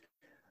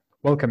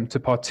Welcome to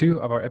part 2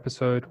 of our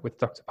episode with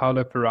Dr.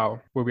 Paulo Ferrao,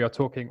 where we are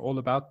talking all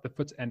about the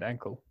foot and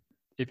ankle.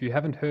 If you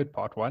haven't heard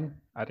part 1,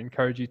 I'd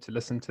encourage you to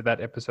listen to that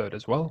episode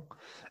as well,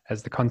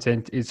 as the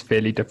content is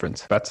fairly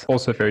different, but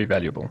also very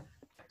valuable.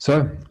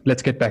 So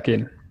let's get back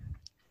in.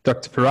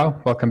 Dr.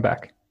 Ferrao, welcome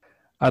back.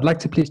 I'd like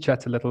to please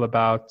chat a little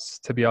about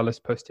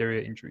tibialis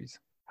posterior injuries.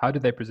 How do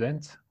they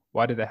present?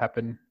 Why do they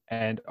happen?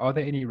 And are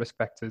there any risk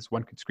factors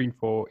one could screen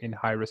for in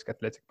high-risk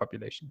athletic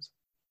populations?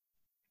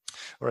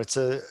 All right,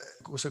 so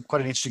also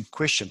quite an interesting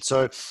question.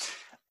 So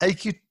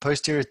acute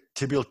posterior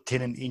tibial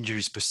tendon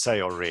injuries per se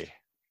are rare.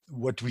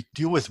 What we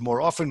deal with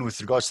more often with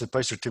regards to the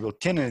posterior tibial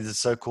tendon is the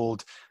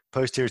so-called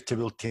posterior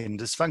tibial tendon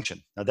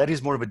dysfunction. Now that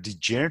is more of a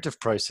degenerative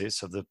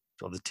process of the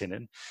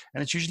tendon,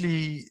 and it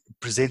usually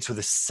presents with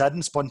a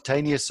sudden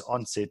spontaneous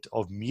onset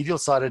of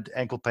medial-sided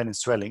ankle pain and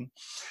swelling,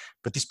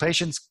 but these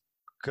patients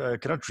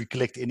cannot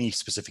recollect any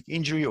specific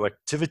injury or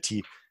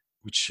activity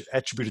which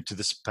attributed to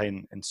this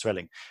pain and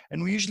swelling.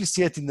 And we usually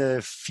see it in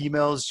the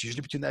females, usually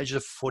between the ages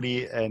of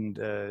 40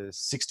 and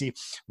 60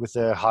 with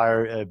a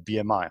higher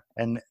BMI.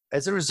 And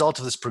as a result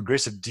of this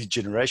progressive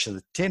degeneration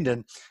of the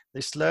tendon, they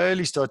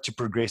slowly start to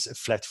progress a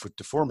flat foot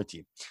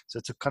deformity. So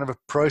it's a kind of a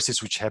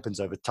process which happens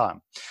over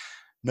time.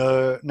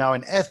 Now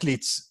in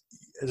athletes,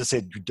 as I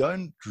said, you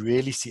don't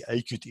really see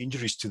acute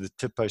injuries to the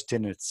tib post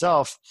tendon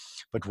itself,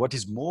 but what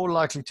is more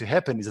likely to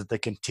happen is that they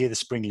can tear the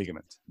spring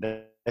ligament.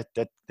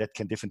 That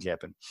can definitely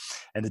happen.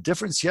 And the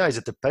difference here is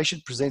that the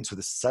patient presents with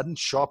a sudden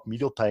sharp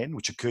medial pain,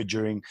 which occurred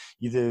during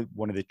either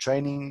one of their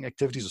training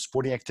activities or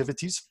sporting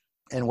activities.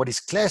 And what is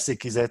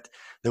classic is that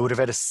they would have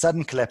had a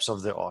sudden collapse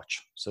of the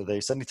arch. So they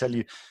suddenly tell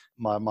you,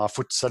 my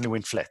foot suddenly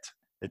went flat.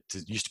 It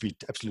used to be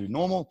absolutely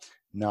normal.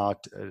 Now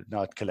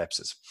it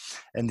collapses.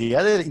 And the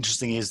other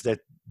interesting is that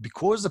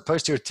because the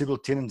posterior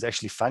tibial tendon is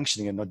actually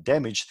functioning and not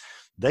damaged,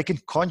 they can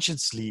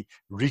consciously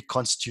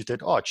reconstitute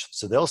that arch.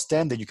 So they'll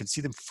stand there, you can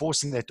see them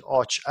forcing that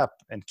arch up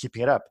and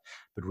keeping it up.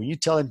 But when you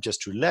tell them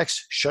just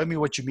relax, show me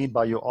what you mean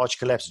by your arch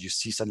collapse, you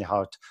see suddenly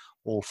how it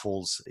all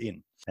falls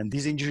in. And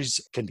these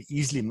injuries can be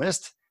easily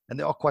missed, and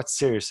they are quite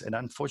serious and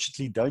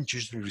unfortunately don't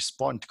usually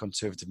respond to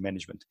conservative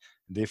management,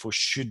 and therefore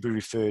should be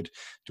referred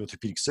to an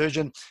orthopedic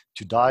surgeon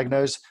to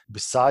diagnose.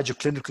 Besides your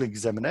clinical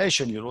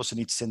examination, you'll also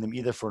need to send them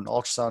either for an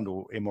ultrasound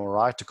or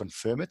MRI to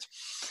confirm it,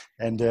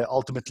 and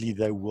ultimately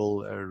they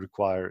will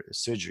require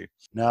surgery.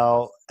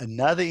 Now,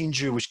 another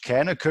injury which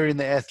can occur in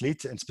the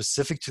athlete and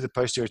specific to the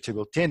posterior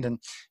tibial tendon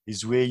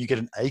is where you get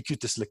an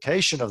acute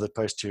dislocation of the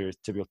posterior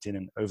tibial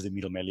tendon over the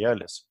medial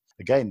malleolus.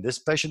 Again, this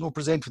patient will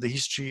present with a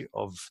history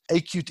of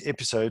acute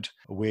episode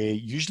where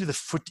usually the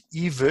foot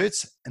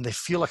everts and they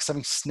feel like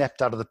something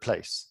snapped out of the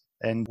place.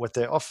 And what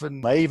they often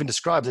may even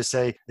describe, they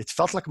say, it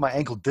felt like my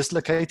ankle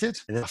dislocated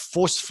and then I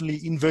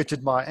forcefully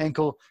inverted my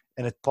ankle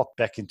and it popped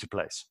back into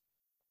place.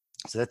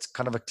 So that's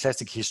kind of a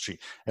classic history.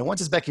 And once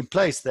it's back in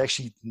place, they're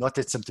actually not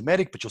that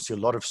symptomatic, but you'll see a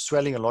lot of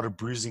swelling, a lot of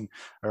bruising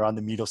around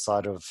the medial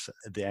side of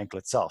the ankle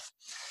itself.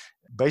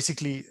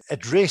 Basically,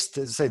 at rest,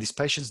 as I say, these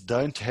patients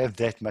don't have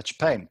that much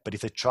pain. But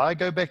if they try to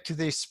go back to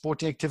their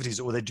sporting activities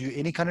or they do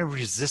any kind of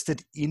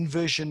resisted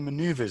inversion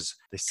maneuvers,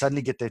 they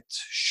suddenly get that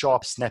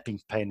sharp snapping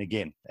pain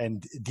again.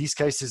 And these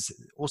cases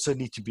also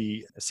need to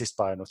be assessed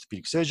by an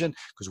orthopedic surgeon,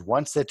 because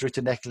once that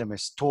retinaculum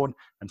is torn,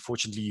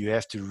 unfortunately, you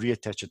have to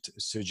reattach it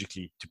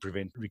surgically to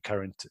prevent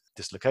recurrent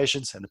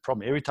dislocations. And the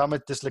problem, every time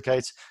it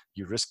dislocates,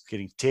 you risk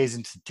getting tears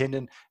into the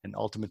tendon, and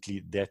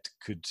ultimately that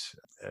could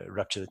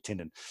rupture the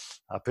tendon.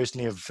 I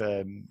personally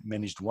have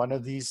managed one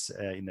of these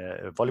in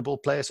a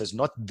volleyball player, so it's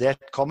not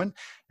that common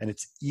and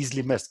it's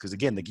easily missed because,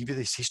 again, they give you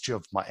this history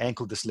of my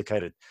ankle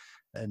dislocated.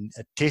 And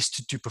a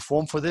test to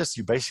perform for this,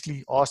 you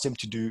basically ask them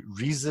to do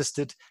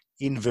resisted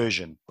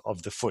inversion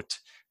of the foot.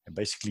 And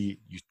basically,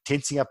 you're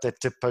tensing up that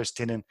tib post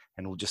tendon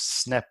and it will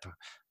just snap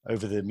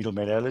over the medial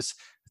malleolus.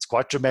 It's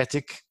quite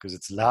dramatic because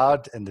it's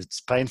loud and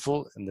it's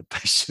painful, and the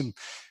patient,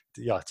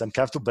 it's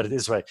uncomfortable, but it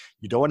is right.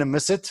 You don't want to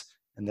miss it,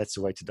 and that's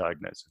the way to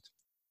diagnose it.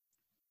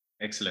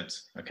 Excellent.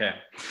 Okay.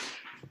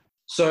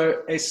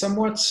 So a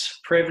somewhat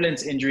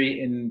prevalent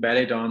injury in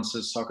ballet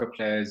dancers, soccer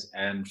players,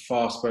 and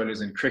fast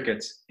bowlers in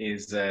cricket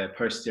is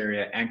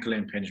posterior ankle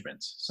impingement.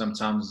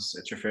 Sometimes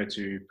it's referred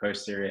to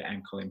posterior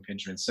ankle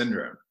impingement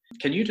syndrome.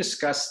 Can you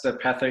discuss the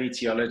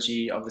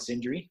pathoetiology of this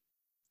injury?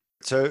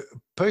 So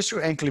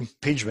posterior ankle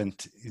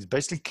impingement is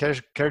basically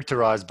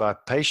characterized by a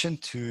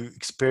patient who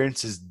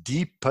experiences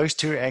deep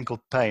posterior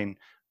ankle pain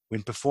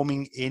when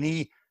performing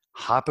any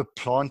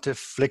hyperplantar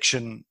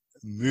flexion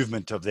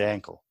movement of the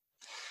ankle.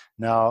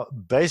 Now,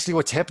 basically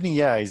what's happening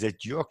here is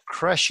that you're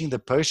crushing the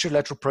posterior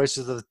lateral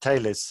process of the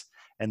talus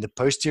and the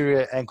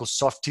posterior ankle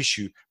soft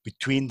tissue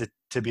between the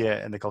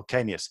tibia and the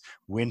calcaneus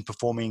when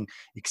performing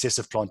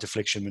excessive plantar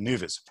flexion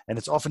maneuvers. And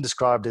it's often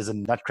described as a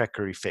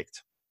nutcracker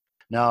effect.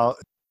 Now,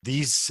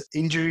 these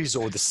injuries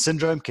or the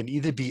syndrome can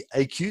either be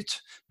acute.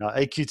 Now,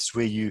 acute is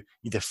where you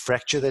either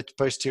fracture that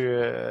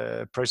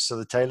posterior process of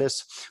the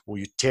talus or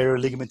you tear a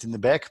ligament in the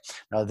back.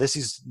 Now, this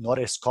is not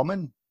as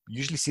common,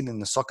 usually seen in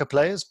the soccer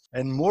players,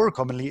 and more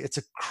commonly, it's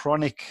a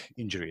chronic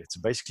injury. It's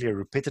basically a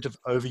repetitive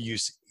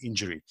overuse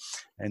injury.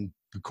 And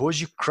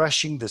because you're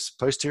crushing this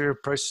posterior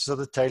process of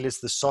the talus,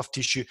 the soft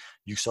tissue,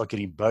 you start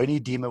getting bone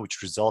edema,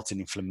 which results in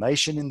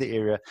inflammation in the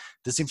area.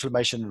 This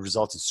inflammation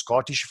results in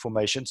scar tissue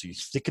formation. So you're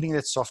thickening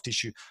that soft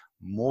tissue.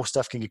 More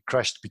stuff can get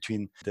crushed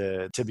between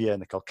the tibia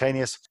and the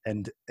calcaneus.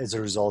 And as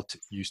a result,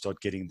 you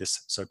start getting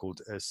this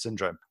so-called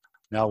syndrome.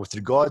 Now, with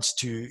regards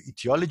to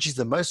etiologies,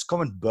 the most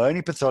common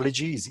bony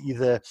pathology is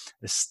either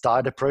a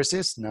Stauder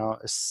process. Now,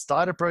 a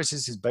Stauder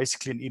process is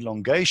basically an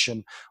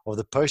elongation of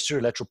the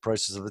posterior lateral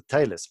process of the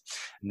talus.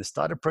 And the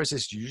Stauder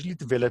process usually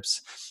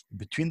develops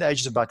between the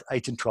ages of about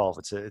 8 and 12.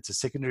 It's a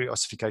secondary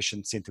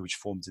ossification center which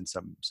forms in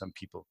some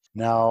people.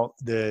 Now,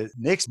 the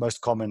next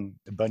most common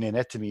bony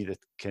anatomy that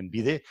can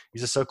be there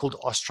is a so-called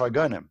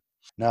osteogonum.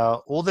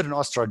 Now, all that an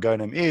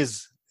osteogonum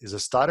is a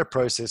Stauder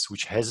process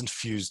which hasn't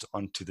fused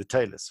onto the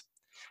talus.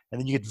 And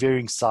then you get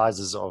varying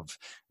sizes of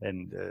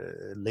and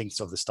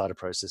lengths of the Stauder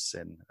process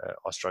and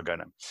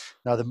osteogonum.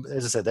 Now,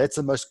 as I said, that's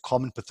the most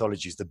common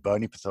pathology, is the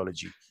bony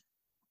pathology.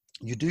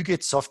 You do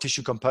get soft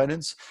tissue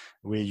components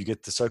where you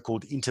get the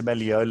so-called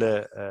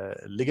intermalleolar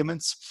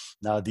ligaments.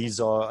 Now, these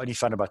are only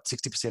found about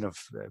 60% of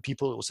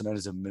people, also known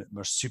as a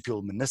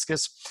marsupial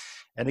meniscus.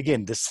 And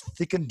again, this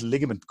thickened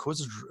ligament,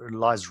 because it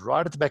lies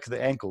right at the back of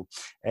the ankle,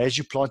 as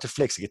you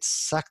plantarflex, it gets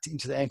sucked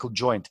into the ankle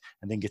joint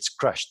and then gets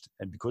crushed.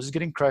 And because it's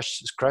getting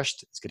crushed,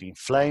 it's getting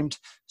inflamed,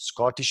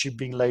 scar tissue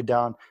being laid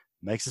down,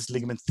 makes this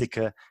ligament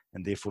thicker,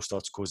 and therefore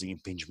starts causing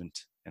impingement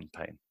and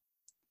pain.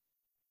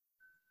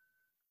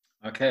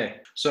 Okay,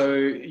 so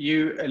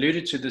you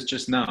alluded to this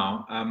just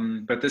now,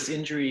 but this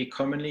injury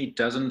commonly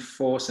doesn't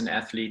force an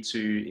athlete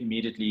to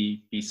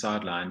immediately be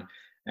sidelined.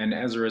 And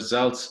as a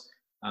result,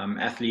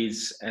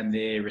 athletes and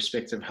their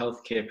respective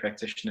healthcare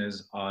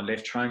practitioners are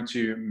left trying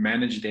to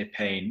manage their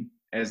pain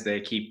as they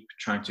keep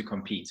trying to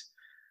compete.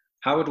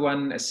 How would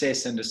one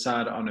assess and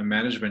decide on a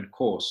management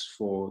course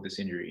for this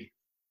injury?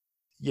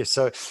 Yes,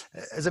 so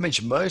as I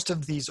mentioned, most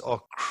of these are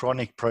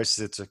chronic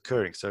processes that's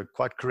occurring. So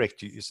quite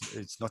correct.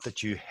 It's not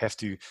that you have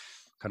to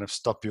kind of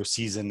stop your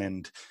season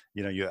and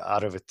you're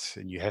out of it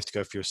and you have to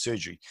go for your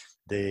surgery.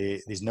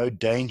 There's no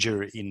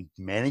danger in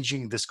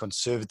managing this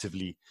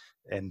conservatively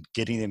and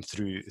getting them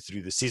through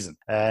the season.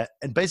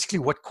 And basically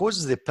what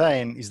causes their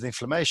pain is the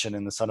inflammation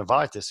and the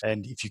synovitis.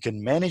 And if you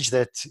can manage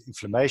that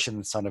inflammation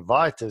and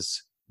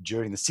synovitis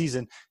during the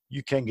season,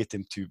 you can get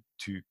them to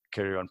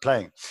carry on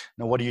playing.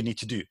 Now, what do you need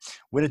to do?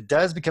 When it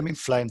does become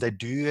inflamed, they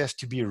do have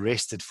to be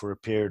arrested for a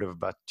period of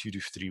about 2 to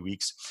 3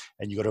 weeks,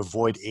 and you got to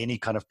avoid any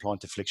kind of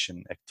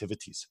plantarflexion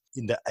activities.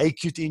 In the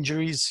acute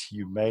injuries,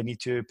 you may need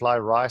to apply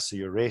RICE, so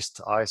your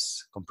rest,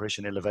 ice,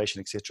 compression,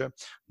 elevation, etc.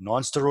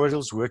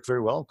 Non-steroidals work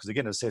very well because,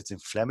 again, as I said, it's an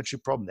inflammatory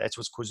problem. That's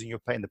what's causing your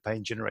pain, the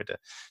pain generator.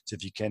 So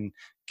if you can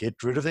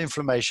get rid of the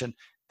inflammation,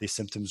 their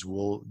symptoms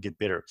will get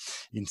better.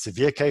 In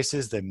severe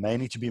cases, they may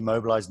need to be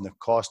immobilized in a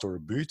cast or a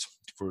boot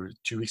for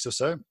 2 weeks or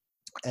so.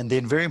 And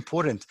then very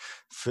important,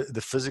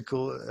 the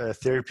physical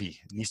therapy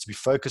needs to be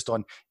focused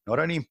on not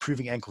only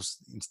improving ankle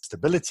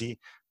stability,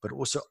 but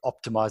also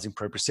optimizing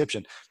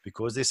proprioception,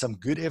 because there's some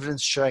good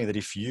evidence showing that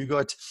if you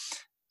got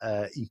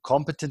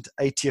incompetent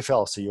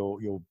ATFL, so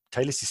your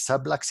talus is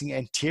subluxing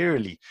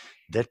anteriorly,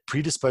 that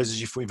predisposes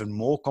you for even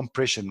more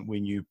compression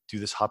when you do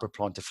this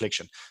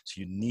hyperplantarflexion.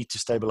 So you need to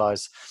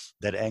stabilize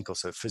that ankle.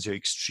 So physio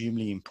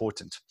extremely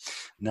important.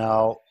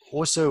 Now,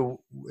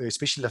 also,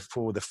 especially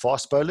for the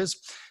fast bowlers,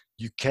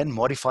 you can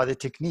modify the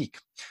technique.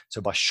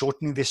 So by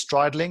shortening their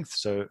stride length,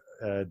 so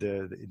in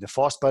the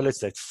fast bowler, it's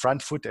that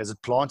front foot as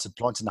it plants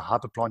in a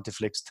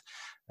hyperplantarflexed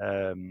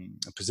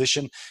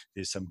position.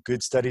 There's some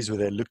good studies where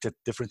they looked at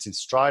difference in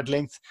stride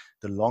length.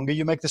 The longer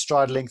you make the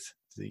stride length,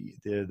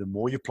 the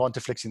more you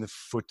plantarflexing the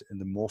foot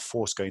and the more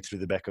force going through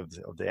the back of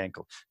the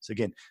ankle. So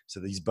again,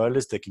 these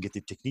bowlers, they can get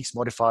their techniques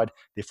modified,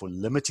 therefore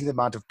limiting the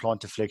amount of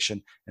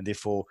plantarflexion and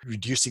therefore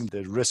reducing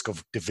the risk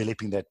of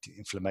developing that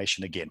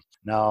inflammation again.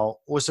 Now,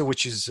 also,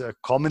 which is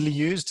commonly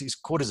used, is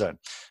cortisone.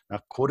 Now,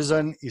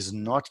 cortisone is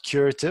not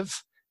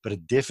curative, but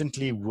it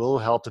definitely will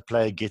help the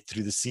player get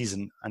through the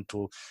season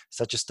until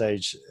such a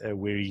stage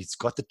where he's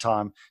got the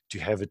time to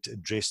have it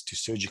addressed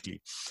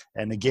surgically.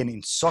 And again,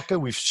 in soccer,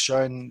 they've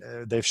shown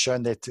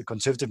that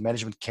conservative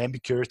management can be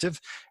curative.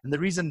 And the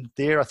reason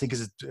there, I think,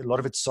 is a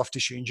lot of it's soft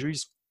tissue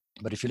injuries.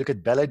 But if you look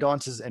at ballet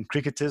dancers and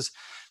cricketers,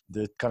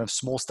 the kind of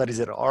small studies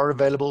that are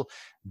available,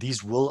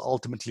 these will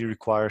ultimately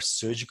require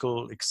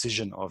surgical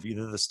excision of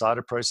either the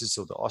Stauder process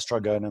or the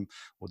osteogonum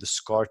or the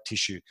scar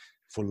tissue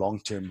for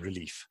long-term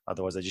relief.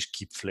 Otherwise, they just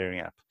keep flaring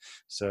up.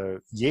 So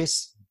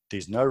yes,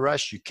 there's no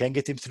rush. You can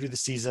get them through the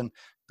season,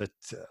 but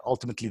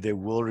ultimately they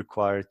will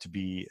require to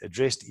be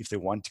addressed if they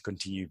want to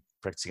continue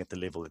practicing at the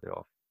level that they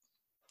are.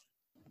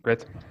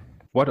 Great.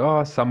 What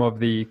are some of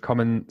the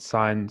common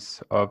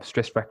signs of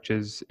stress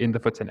fractures in the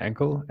foot and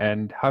ankle,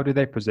 and how do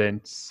they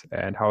present,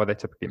 and how are they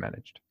typically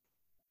managed?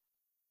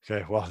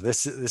 Okay, well,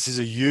 this is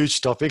a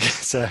huge topic.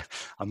 So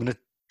I'm going to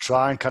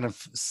try and kind of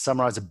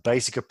summarize a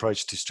basic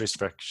approach to stress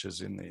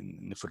fractures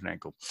in the foot and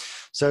ankle.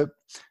 So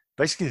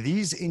basically,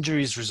 these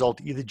injuries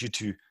result either due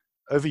to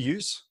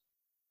overuse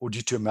or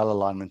due to a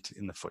malalignment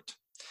in the foot.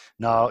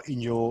 Now, in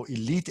your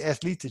elite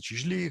athlete, it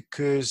usually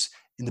occurs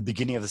in the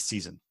beginning of the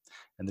season.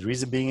 And the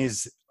reason being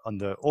is on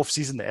the off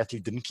season, the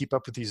athlete didn't keep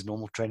up with his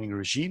normal training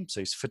regime. So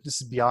his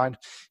fitness is behind.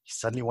 He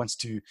suddenly wants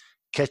to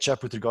catch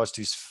up with regards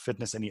to his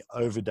fitness and he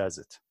overdoes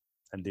it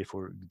and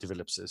therefore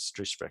develops a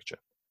stress fracture.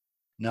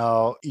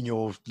 Now, in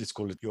your, let's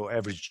call it your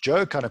average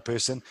Joe kind of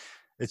person,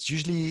 it's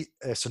usually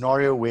a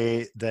scenario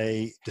where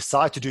they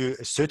decide to do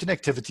a certain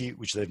activity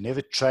which they've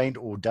never trained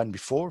or done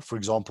before. For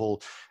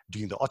example,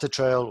 doing the Otter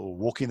Trail or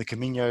walking the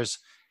Caminos,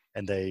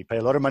 and they pay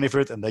a lot of money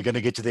for it, and they're going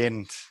to get to the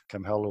end,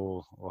 come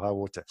hell or high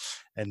water.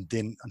 And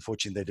then,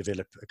 unfortunately, they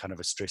develop a kind of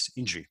a stress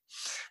injury.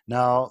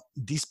 Now,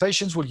 these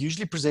patients will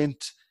usually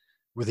present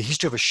with a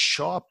history of a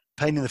sharp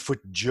pain in the foot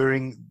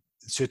during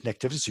certain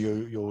activities. So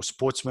your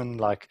sportsman,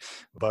 like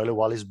bowler,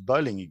 while he's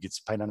bowling, he gets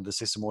pain under the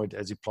sesamoid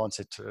as he plants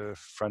at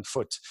front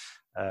foot.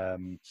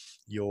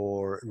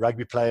 Your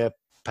rugby player,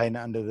 pain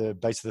under the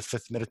base of the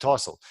fifth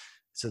metatarsal.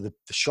 So the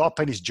sharp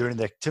pain is during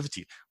the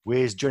activity,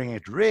 whereas during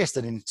at rest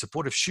and in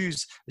supportive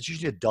shoes, it's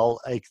usually a dull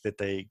ache that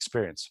they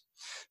experience.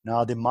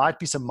 Now, there might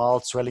be some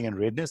mild swelling and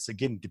redness,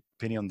 again,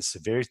 depending on the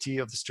severity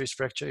of the stress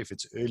fracture, if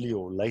it's early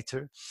or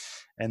later.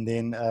 And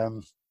then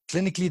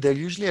clinically, they'll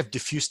usually have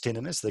diffuse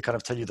tenderness. They kind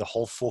of tell you the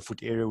whole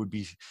forefoot area would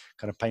be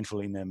kind of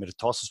painful in a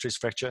metatarsal stress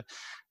fracture.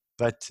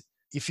 But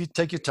if you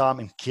take your time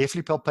and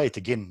carefully palpate,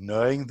 again,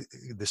 knowing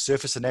the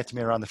surface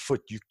anatomy around the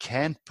foot, you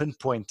can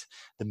pinpoint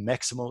the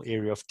maximal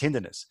area of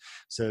tenderness.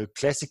 So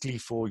classically,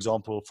 for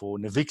example, for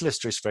navicular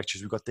stress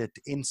fractures, we've got that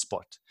end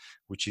spot,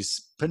 which is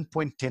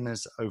pinpoint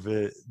tenderness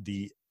over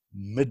the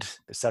mid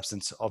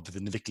substance of the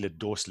navicular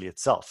dorsally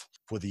itself.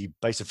 For the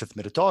base of fifth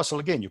metatarsal,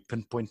 again, your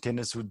pinpoint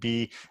tenderness would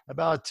be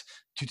about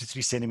 2 to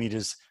 3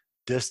 centimeters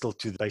distal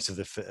to the base of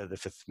the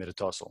fifth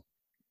metatarsal.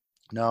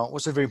 Now,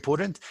 also very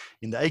important,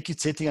 in the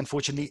acute setting,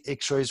 unfortunately,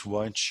 x-rays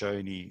won't show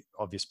any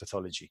obvious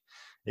pathology.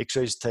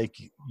 X-rays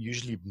take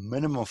usually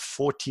minimum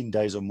 14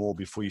 days or more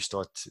before you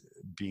start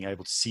being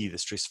able to see the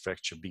stress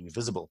fracture being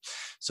visible.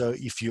 So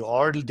if you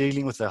are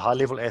dealing with a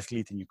high-level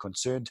athlete and you're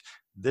concerned,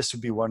 this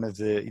would be one of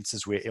the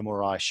instances where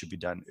MRI should be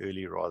done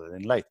early rather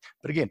than late.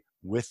 But again,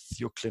 with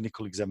your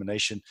clinical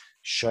examination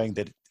showing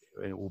that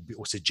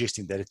or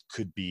suggesting that it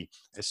could be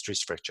a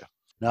stress fracture.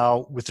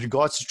 Now, with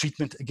regards to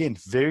treatment, again,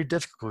 very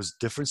difficult because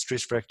different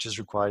stress fractures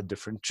require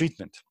different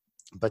treatment.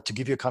 But to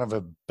give you kind of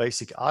a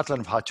basic outline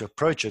of how to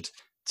approach it,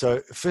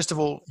 so first of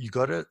all, you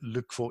got to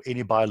look for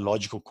any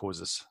biological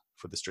causes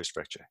for the stress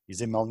fracture. Is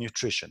there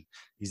malnutrition?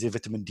 Is there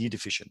vitamin D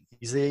deficient?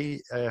 Is there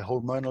a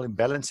hormonal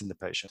imbalance in the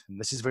patient? And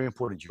this is very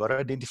important. You got to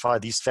identify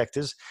these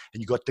factors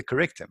and you got to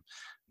correct them.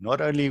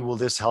 Not only will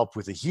this help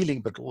with the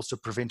healing, but also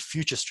prevent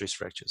future stress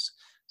fractures.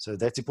 So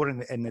that's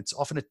important, and it's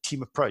often a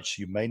team approach.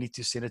 You may need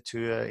to send it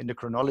to an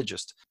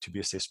endocrinologist to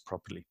be assessed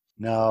properly.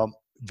 Now,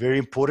 very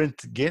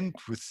important, again,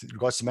 with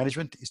regards to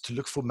management, is to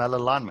look for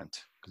malalignment.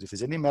 Because if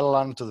there's any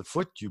malalignment of the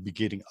foot, you'll be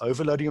getting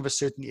overloading of a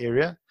certain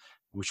area,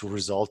 which will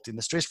result in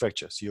the stress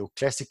fracture. So your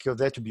classic of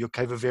that would be your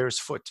cavaverous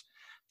foot.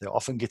 They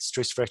often get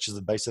stress fractures at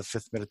the base of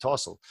fifth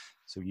metatarsal.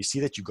 So you see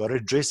that you got to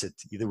address it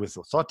either with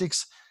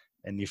orthotics,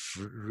 and if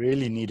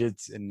really needed,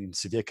 and in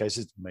severe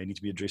cases, it may need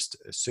to be addressed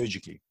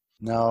surgically.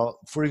 Now,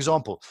 for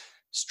example,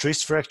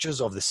 stress fractures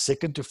of the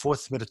second to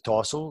fourth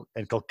metatarsal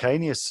and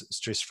calcaneus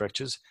stress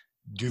fractures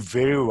do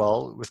very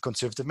well with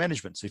conservative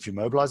management. So if you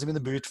mobilize them in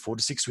the boot 4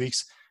 to 6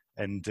 weeks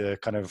and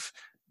kind of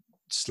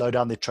slow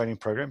down their training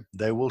program,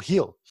 they will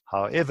heal.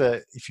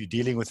 However, if you're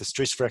dealing with a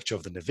stress fracture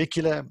of the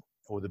navicular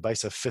or the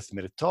base of fifth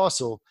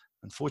metatarsal,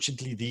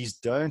 unfortunately, these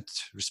don't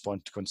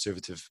respond to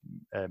conservative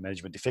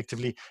management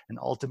effectively and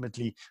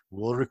ultimately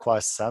will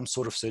require some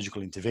sort of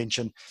surgical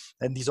intervention.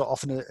 And these are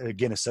often,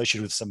 again,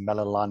 associated with some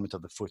malalignment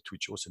of the foot,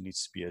 which also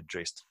needs to be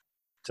addressed.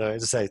 So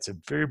as I say, it's a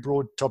very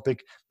broad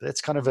topic, but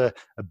that's kind of a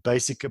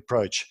basic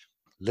approach.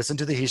 Listen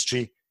to the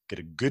history, get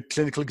a good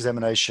clinical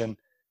examination.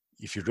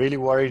 If you're really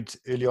worried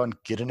early on,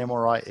 get an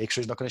MRI.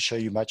 X-ray is not going to show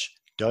you much.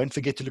 Don't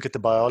forget to look at the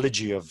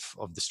biology of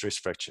the stress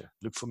fracture.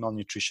 Look for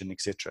malnutrition,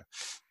 etc.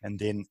 And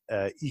then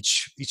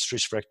each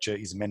stress fracture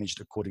is managed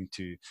according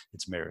to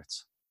its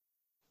merits.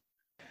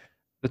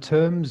 The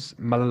terms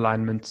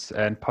malalignments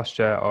and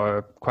posture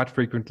are quite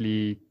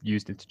frequently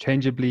used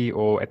interchangeably,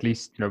 or at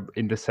least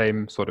in the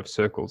same sort of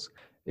circles.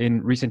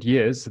 In recent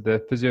years,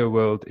 the physio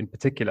world in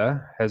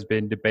particular has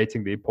been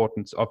debating the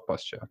importance of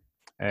posture.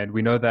 And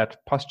we know that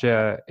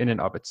posture in and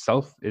of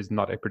itself is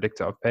not a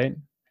predictor of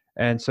pain.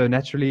 And so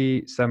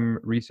naturally, some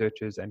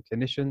researchers and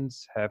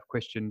clinicians have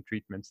questioned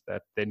treatments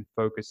that then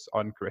focus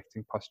on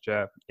correcting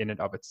posture in and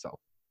of itself.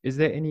 Is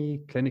there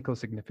any clinical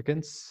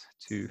significance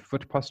to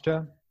foot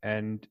posture?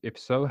 And if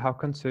so, how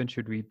concerned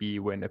should we be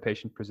when a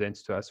patient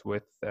presents to us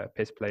with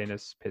pes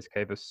planus, pes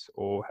cavus,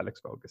 or hallux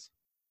valgus?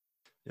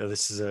 Yeah,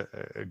 this is a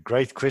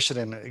great question,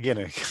 and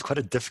again, quite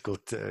a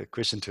difficult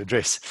question to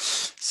address.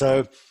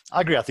 So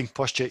I agree. I think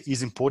posture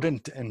is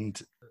important, and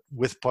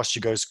with posture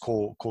goes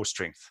core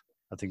strength.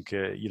 I think,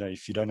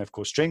 if you don't have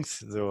core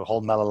strength, the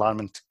whole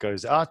malalignment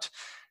goes out.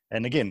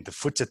 And again, the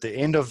foot's at the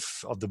end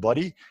of the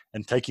body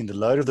and taking the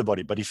load of the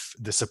body. But if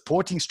the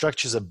supporting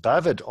structures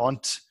above it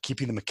aren't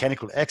keeping the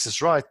mechanical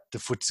axis right, the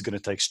foot's going to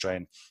take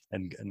strain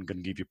and going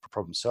to give you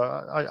problems. So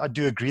I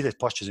do agree that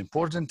posture is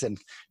important, and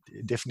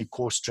definitely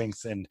core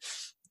strength, and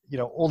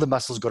all the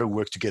muscles got to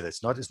work together.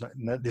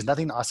 There's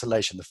nothing in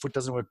isolation. The foot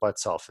doesn't work by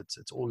itself.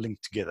 It's all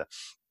linked together.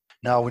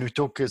 Now, when we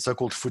talk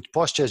so-called foot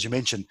posture, as you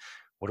mentioned,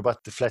 what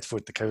about the flat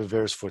foot, the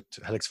cavaverous foot,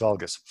 hallux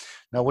valgus?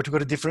 Now, what we've got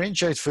to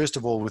differentiate, first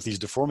of all, with these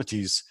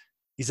deformities,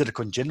 is it a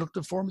congenital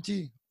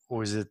deformity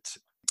or is it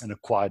an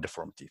acquired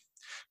deformity?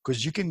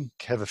 Because you can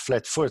have a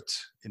flat foot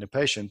in a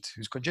patient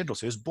who's congenital,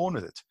 so who's born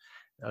with it.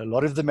 A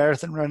lot of the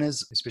marathon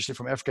runners, especially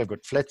from Africa, have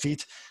got flat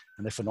feet,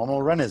 and they're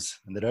phenomenal runners,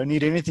 and they don't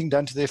need anything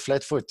done to their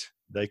flat foot.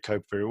 They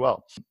cope very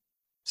well.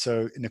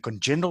 So in a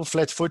congenital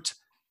flat foot,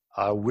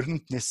 I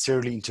wouldn't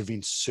necessarily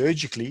intervene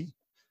surgically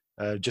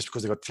just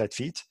because they've got flat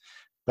feet.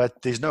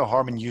 But there's no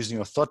harm in using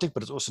orthotic,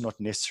 but it's also not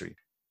necessary.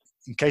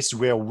 In cases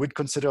where I would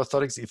consider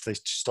orthotics, if they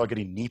start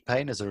getting knee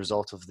pain as a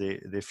result of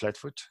their flat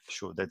foot,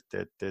 sure,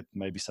 that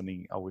may be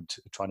something I would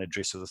try and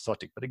address with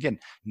orthotic. But again,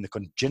 in the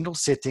congenital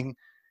setting,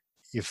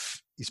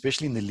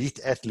 especially in the elite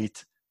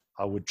athlete,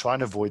 I would try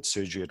and avoid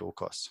surgery at all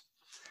costs.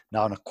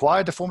 Now, an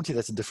acquired deformity,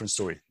 that's a different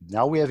story.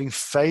 Now we're having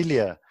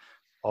failure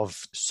of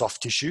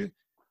soft tissue,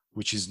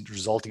 which is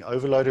resulting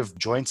overload of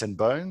joints and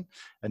bone,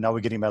 and now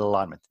we're getting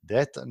malalignment.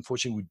 That,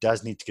 unfortunately,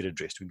 does need to get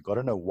addressed. We've got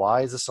to know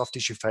why is the soft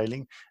tissue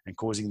failing and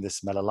causing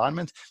this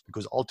malalignment,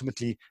 because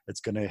ultimately it's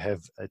going to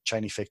have a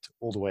chain effect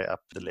all the way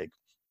up the leg.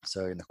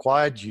 So in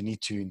acquired, you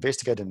need to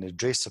investigate and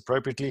address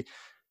appropriately.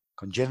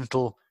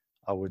 Congenital,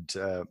 I would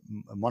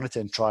monitor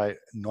and try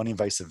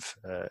non-invasive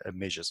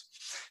measures.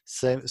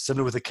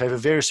 Similar with the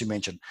cavaverous you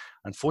mentioned.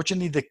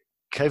 Unfortunately, the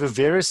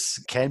cavaverous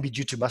can be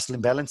due to muscle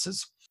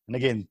imbalances. And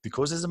again,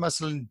 because there's a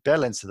muscle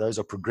imbalance, those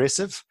are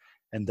progressive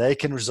and they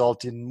can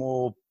result in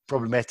more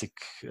problematic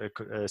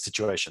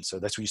situations. So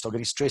that's when you start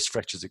getting stress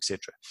fractures,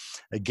 etc.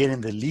 Again,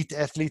 in the elite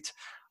athlete,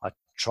 I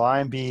try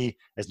and be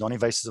as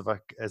non-invasive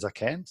as I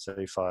can. So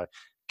if I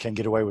can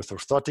get away with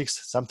orthotics,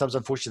 sometimes,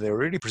 unfortunately, they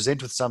already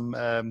present with some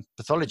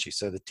pathology.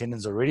 So the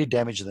tendons are already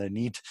damaged and they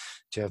need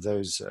to have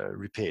those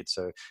repaired.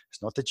 So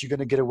it's not that you're going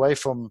to get away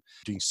from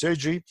doing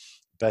surgery,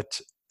 but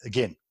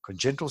again,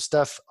 congenital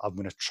stuff, I'm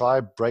going to try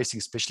bracing,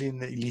 especially in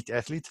the elite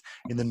athlete.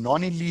 In the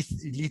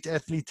non-elite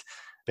athlete,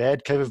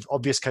 bad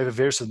obvious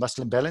cavaverous with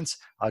muscle imbalance,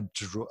 I'd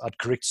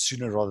correct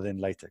sooner rather than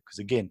later. Because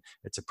again,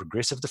 it's a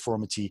progressive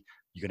deformity.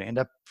 You're going to end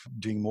up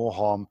doing more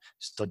harm,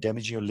 start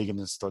damaging your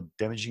ligaments, start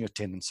damaging your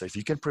tendons. So if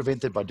you can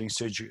prevent it by doing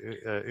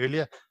surgery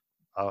earlier,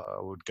 I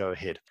would go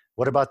ahead.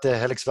 What about the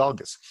hallux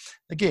valgus?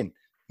 Again,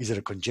 is it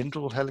a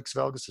congenital hallux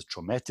valgus, a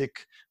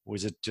traumatic, or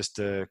is it just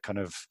a kind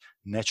of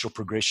natural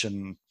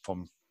progression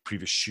from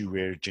previous shoe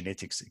wear,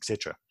 genetics,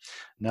 etc.?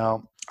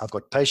 Now, I've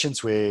got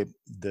patients where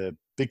the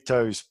big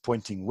toe is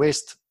pointing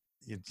west.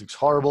 It looks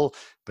horrible,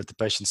 but the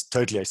patient's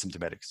totally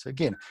asymptomatic. So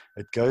again,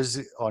 it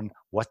goes on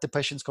what the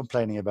patient's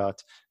complaining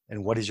about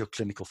and what is your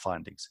clinical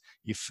findings.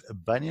 If a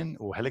bunion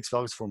or hallux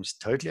valgus form is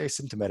totally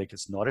asymptomatic,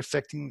 it's not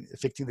affecting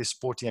their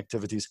sporting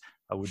activities,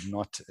 I would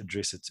not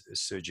address it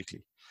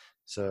surgically.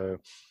 So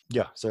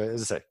yeah, so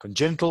as I say,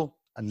 congenital,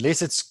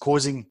 unless it's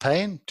causing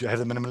pain, to have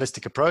the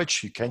minimalistic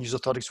approach, you can use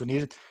orthotics when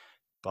needed.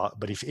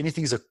 But if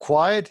anything is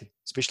acquired,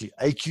 especially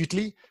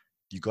acutely,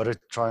 you got to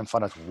try and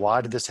find out,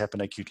 why did this happen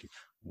acutely?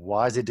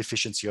 Why is there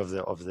deficiency of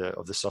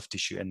the soft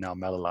tissue and now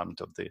malalignment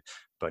of the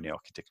bony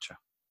architecture?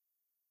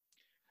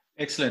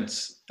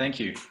 Excellent, thank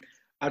you.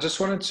 I just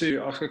wanted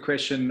to ask a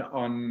question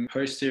on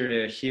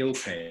posterior heel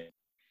pain.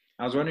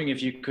 I was wondering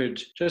if you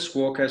could just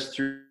walk us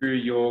through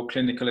your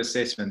clinical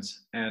assessment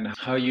and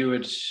how you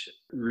would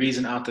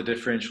reason out the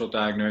differential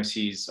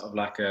diagnoses of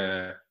like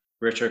a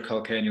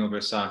retrocalcaneal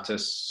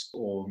bursitis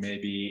or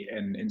maybe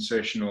an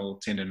insertional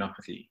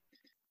tendinopathy.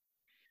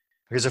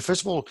 Okay, so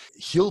first of all,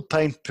 heel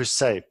pain per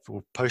se,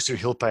 or posterior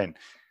heel pain,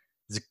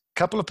 there's a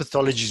couple of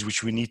pathologies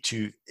which we need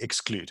to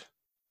exclude.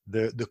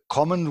 The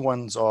common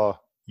ones are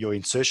your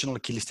insertional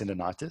Achilles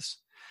tendonitis,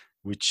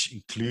 which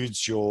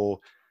includes your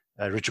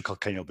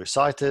retrocalcaneal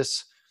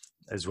bursitis,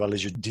 as well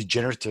as your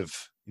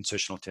degenerative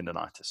insertional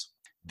tendonitis.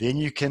 Then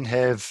you can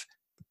have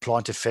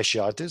plantar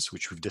fasciitis,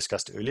 which we've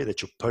discussed earlier,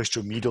 that's your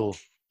posteromedial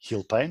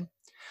heel pain.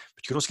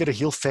 But you can also get a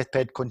heel fat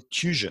pad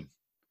contusion.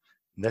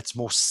 And that's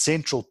more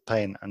central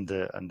pain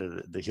under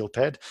the heel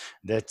pad.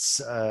 That's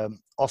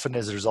often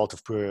as a result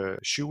of poor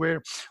shoe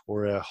wear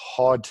or a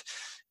hard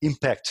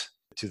impact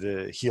to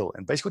the heel.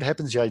 And basically what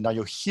happens here, now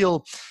your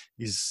heel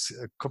is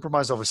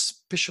compromised of a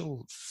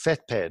special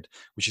fat pad,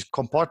 which is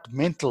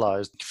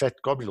compartmentalized fat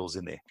globules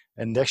in there.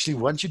 And actually,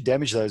 once you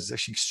damage those, it's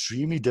actually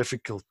extremely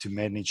difficult to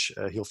manage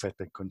heel fat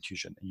pad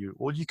contusion.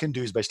 All you can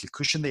do is basically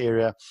cushion the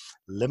area,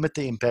 limit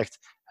the impact,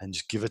 and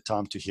just give it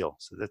time to heal.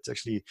 So that's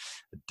actually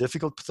a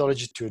difficult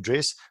pathology to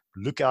address.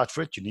 Look out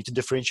for it. You need to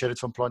differentiate it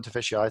from plantar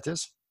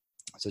fasciitis.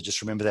 So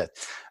just remember that.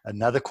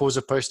 Another cause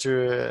of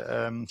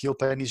posterior heel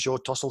pain is your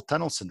tarsal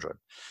tunnel syndrome.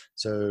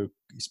 So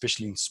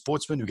especially in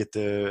sportsmen, we get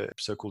the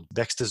so-called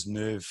Baxter's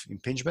nerve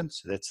impingement.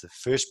 So that's the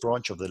first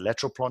branch of the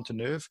lateral plantar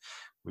nerve,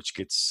 which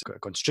gets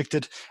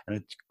constricted, and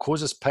it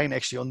causes pain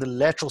actually on the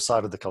lateral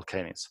side of the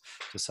calcaneus.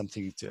 So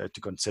something to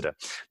consider.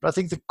 But I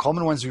think the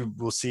common ones we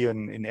will see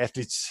in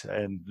athletes,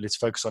 and let's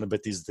focus on a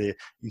bit, is the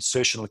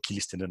insertional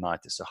Achilles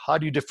tendonitis. So how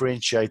do you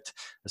differentiate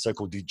a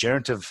so-called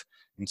degenerative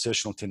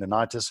insertional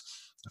tendonitis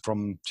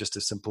from just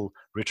a simple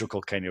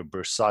retrocalcaneal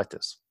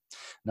bursitis?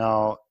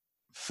 Now,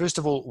 first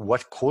of all,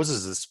 what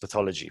causes this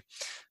pathology?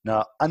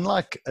 Now,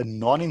 unlike a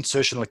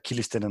non-insertional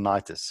Achilles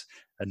tendonitis,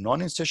 a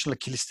non-insertional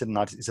Achilles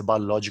tendonitis is a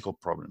biological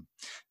problem.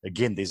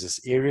 Again, there's this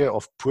area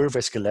of poor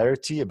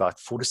vascularity about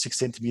 4 to 6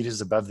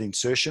 centimeters above the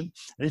insertion.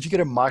 And if you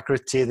get a micro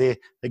tear there,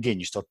 again,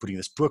 you start putting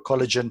this poor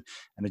collagen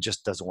and it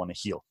just doesn't want to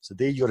heal. So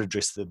there you got to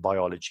address the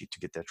biology to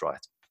get that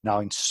right. Now,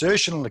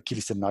 insertional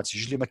Achilles tendonitis is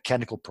usually a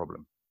mechanical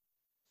problem.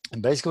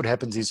 And basically what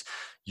happens is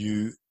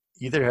you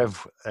either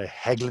have a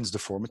Haglund's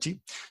deformity,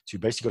 so you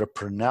basically got a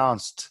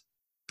pronounced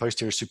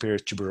posterior superior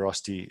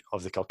tuberosity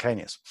of the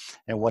calcaneus.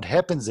 And what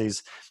happens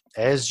is,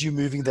 as you're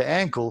moving the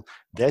ankle,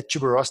 that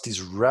tuberosity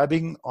is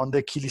rubbing on the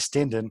Achilles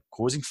tendon,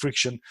 causing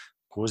friction,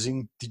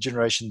 causing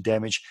degeneration,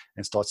 damage,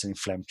 and starts an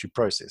inflammatory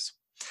process.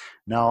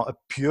 Now, a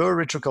pure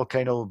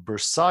retrocalcaneal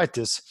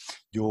bursitis,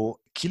 your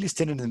Achilles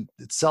tendon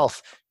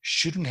itself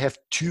shouldn't have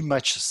too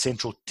much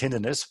central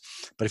tenderness,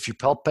 but if you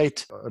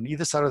palpate on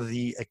either side of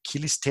the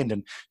Achilles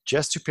tendon,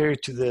 just superior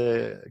to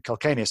the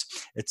calcaneus,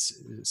 it's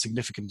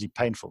significantly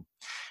painful.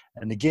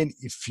 And again,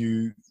 if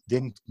you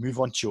then move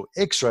on to your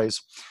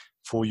x-rays,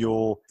 for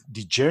your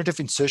degenerative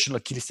insertional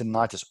Achilles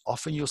tendonitis,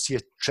 often you'll see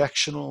a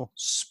tractional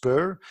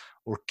spur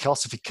or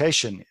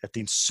calcification at the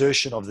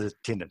insertion of the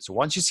tendon. So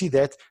once you see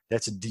that,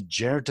 that's a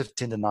degenerative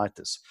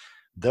tendonitis.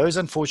 Those,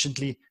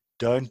 unfortunately,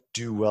 don't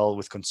do well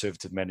with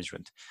conservative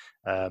management.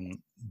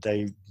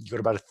 They got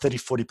about a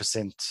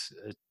 30-40%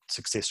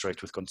 success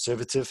rate with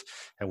conservative.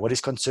 And what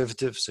is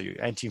conservative? So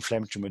your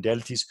anti-inflammatory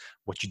modalities.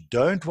 What you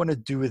don't want to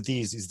do with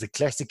these is the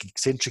classic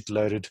eccentric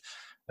loaded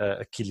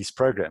Achilles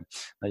program.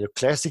 Now, your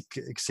classic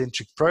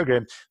eccentric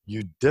program,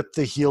 you dip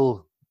the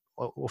heel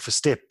off a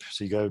step.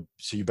 So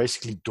you're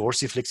basically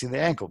dorsiflexing the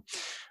ankle.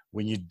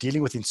 When you're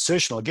dealing with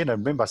insertional, again, I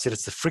remember I said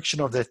it's the friction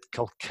of that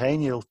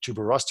calcaneal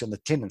tuberosity on the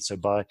tendon. So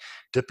by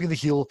dipping the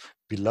heel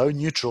below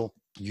neutral,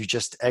 you're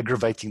just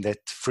aggravating that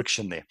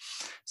friction there.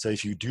 So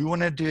if you do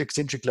want to do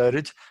eccentric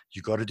loaded,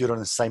 you got to do it on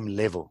the same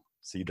level.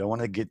 So you don't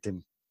want to get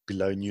them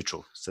below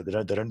neutral. So they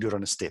don't do it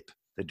on a step.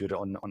 They do it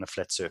on a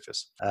flat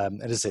surface. As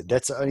I said,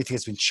 that's the only thing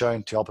that's been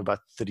shown to help about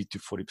 30 to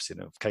 40%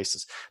 of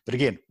cases. But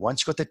again,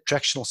 once you've got that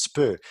tractional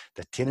spur,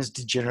 that tendon is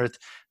degenerate,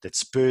 that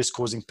spur is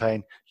causing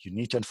pain, you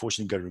need to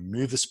unfortunately go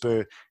remove the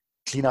spur,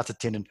 clean out the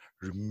tendon,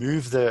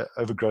 remove the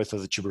overgrowth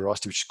of the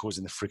tuberosity, which is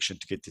causing the friction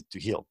to get it to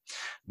heal.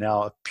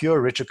 Now, a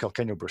pure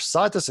retrocalcaneal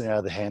bursitis, on the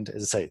other hand,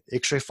 as I say,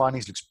 X-ray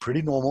findings looks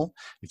pretty normal.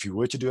 If you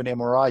were to do an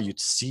MRI, you'd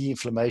see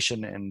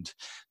inflammation and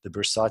the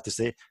bursitis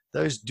there.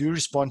 Those do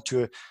respond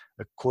to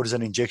a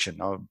cortisone injection.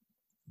 Now,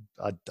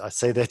 I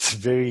say that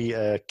very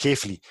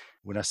carefully.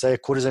 When I say a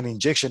cortisone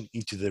injection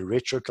into the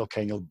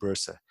retrocalcaneal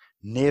bursa,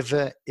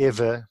 never,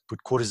 ever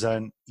put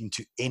cortisone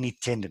into any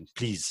tendon,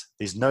 please.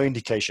 There's no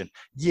indication.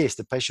 Yes,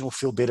 the patient will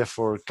feel better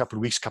for a couple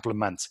of weeks, couple of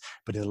months,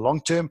 but in the long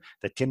term,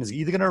 that tendon is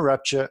either going to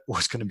rupture or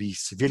it's going to be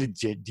severely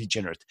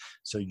degenerate.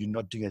 So you're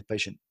not doing that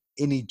patient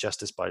any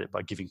justice by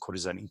giving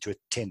cortisone into a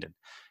tendon.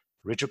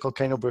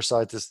 Retrocalcaneal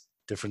bursitis,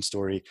 different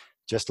story.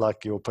 Just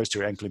like your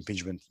posterior ankle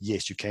impingement,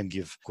 yes, you can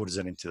give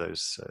cortisone into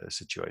those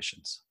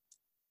situations.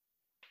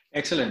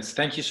 Excellent.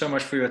 Thank you so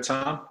much for your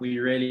time. We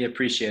really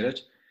appreciate it.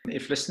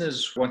 If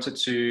listeners wanted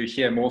to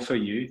hear more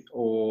from you,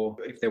 or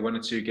if they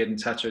wanted to get in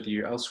touch with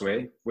you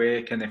elsewhere,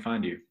 where can they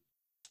find you?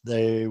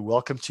 They're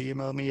welcome to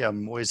email me.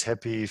 I'm always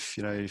happy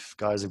if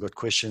guys have got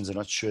questions, they're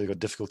not sure, they've got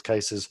difficult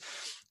cases.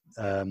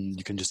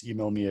 You can just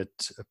email me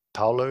at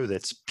Paulo,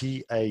 that's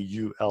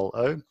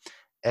Paulo,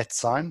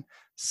 @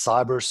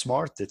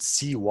 Cybersmart, that's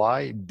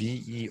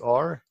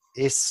CYBER,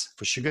 S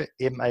for sugar,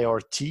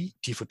 MART, T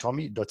for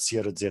Tommy,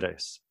 .co.za.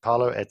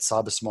 Paulo at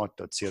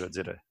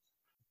cybersmart.co.za.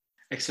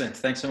 Excellent.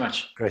 Thanks so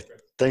much. Great.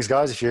 Thanks,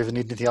 guys. If you ever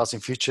need anything else in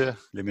future,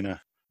 let me know.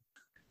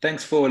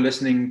 Thanks for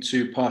listening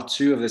to part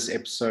 2 of this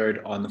episode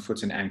on the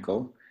foot and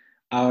ankle.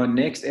 Our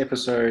next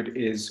episode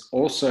is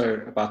also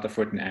about the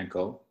foot and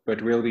ankle,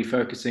 but we'll be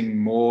focusing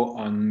more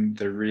on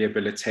the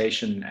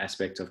rehabilitation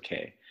aspect of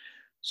care.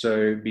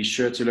 So be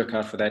sure to look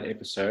out for that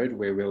episode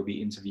where we'll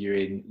be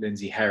interviewing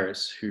Lindsay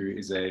Harris, who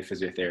is a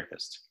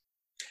physiotherapist.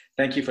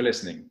 Thank you for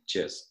listening.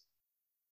 Cheers.